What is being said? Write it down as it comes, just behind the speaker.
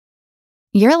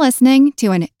You're listening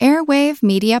to an Airwave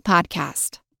Media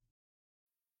Podcast.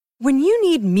 When you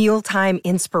need mealtime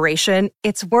inspiration,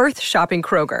 it's worth shopping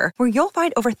Kroger, where you'll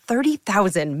find over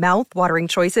 30,000 mouth-watering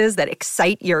choices that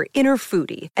excite your inner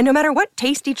foodie. And no matter what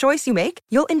tasty choice you make,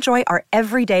 you'll enjoy our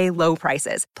everyday low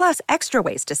prices, plus extra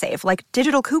ways to save, like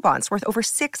digital coupons worth over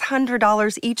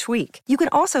 $600 each week. You can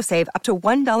also save up to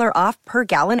 $1 off per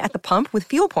gallon at the pump with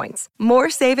fuel points.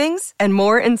 More savings and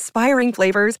more inspiring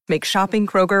flavors make shopping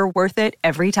Kroger worth it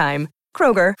every time.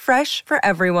 Kroger, fresh for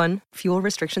everyone. Fuel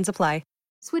restrictions apply.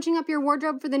 Switching up your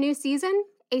wardrobe for the new season?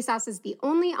 ASOS is the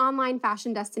only online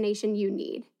fashion destination you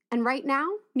need. And right now,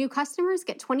 new customers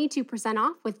get 22%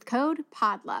 off with code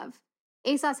PODLOVE.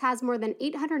 ASOS has more than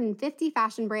 850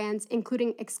 fashion brands,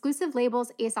 including exclusive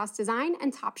labels ASOS Design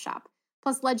and Topshop,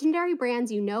 plus legendary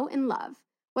brands you know and love.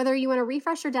 Whether you want to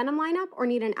refresh your denim lineup or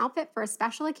need an outfit for a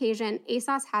special occasion,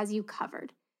 ASOS has you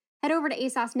covered. Head over to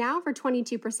ASOS now for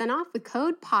 22% off with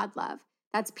code PODLOVE.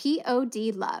 That's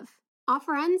POD LOVE.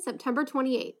 Offer ends September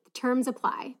 28th. Terms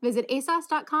apply. Visit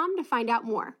ASOS.com to find out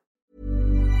more.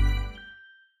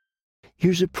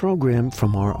 Here's a program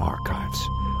from our archives.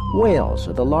 Whales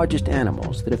are the largest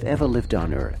animals that have ever lived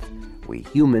on Earth. We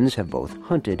humans have both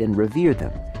hunted and revered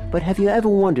them. But have you ever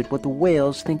wondered what the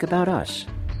whales think about us?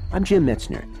 I'm Jim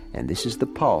Metzner, and this is the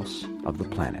Pulse of the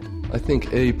Planet. I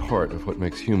think a part of what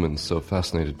makes humans so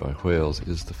fascinated by whales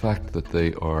is the fact that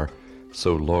they are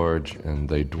so large and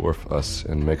they dwarf us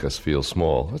and make us feel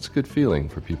small. That's a good feeling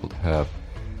for people to have.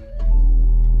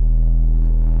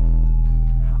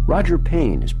 Roger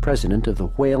Payne is president of the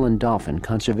Whale and Dolphin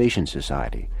Conservation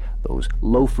Society. Those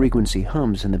low-frequency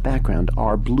hums in the background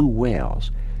are blue whales.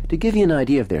 To give you an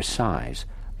idea of their size,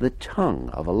 the tongue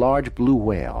of a large blue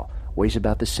whale weighs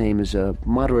about the same as a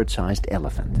moderate-sized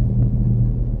elephant.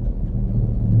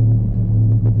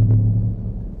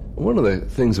 One of the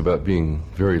things about being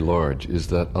very large is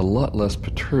that a lot less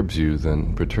perturbs you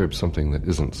than perturbs something that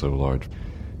isn't so large.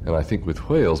 And I think with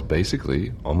whales,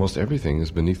 basically, almost everything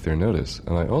is beneath their notice.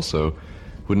 And I also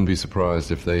wouldn't be surprised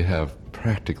if they have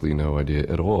practically no idea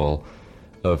at all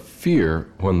of fear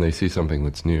when they see something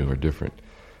that's new or different.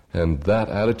 And that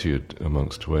attitude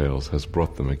amongst whales has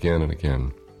brought them again and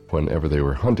again, whenever they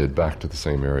were hunted, back to the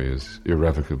same areas,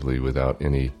 irrevocably without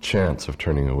any chance of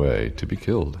turning away, to be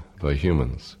killed by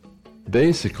humans.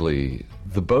 Basically,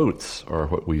 the boats are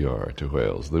what we are to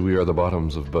whales. We are the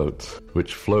bottoms of boats,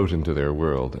 which float into their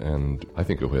world, and I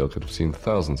think a whale could have seen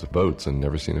thousands of boats and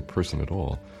never seen a person at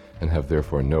all, and have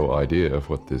therefore no idea of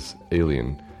what this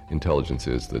alien intelligence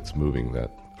is that's moving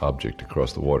that object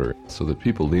across the water. So that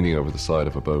people leaning over the side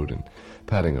of a boat and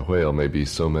patting a whale may be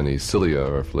so many cilia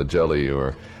or flagellae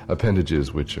or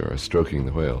appendages which are stroking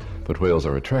the whale. But whales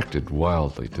are attracted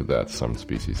wildly to that. Some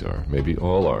species are. Maybe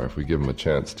all are, if we give them a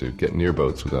chance to get near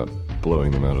boats without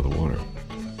blowing them out of the water.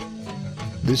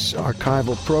 This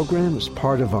archival program is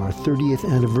part of our 30th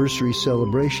anniversary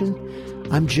celebration.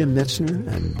 I'm Jim Metzner,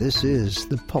 and this is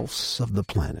the Pulse of the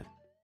Planet.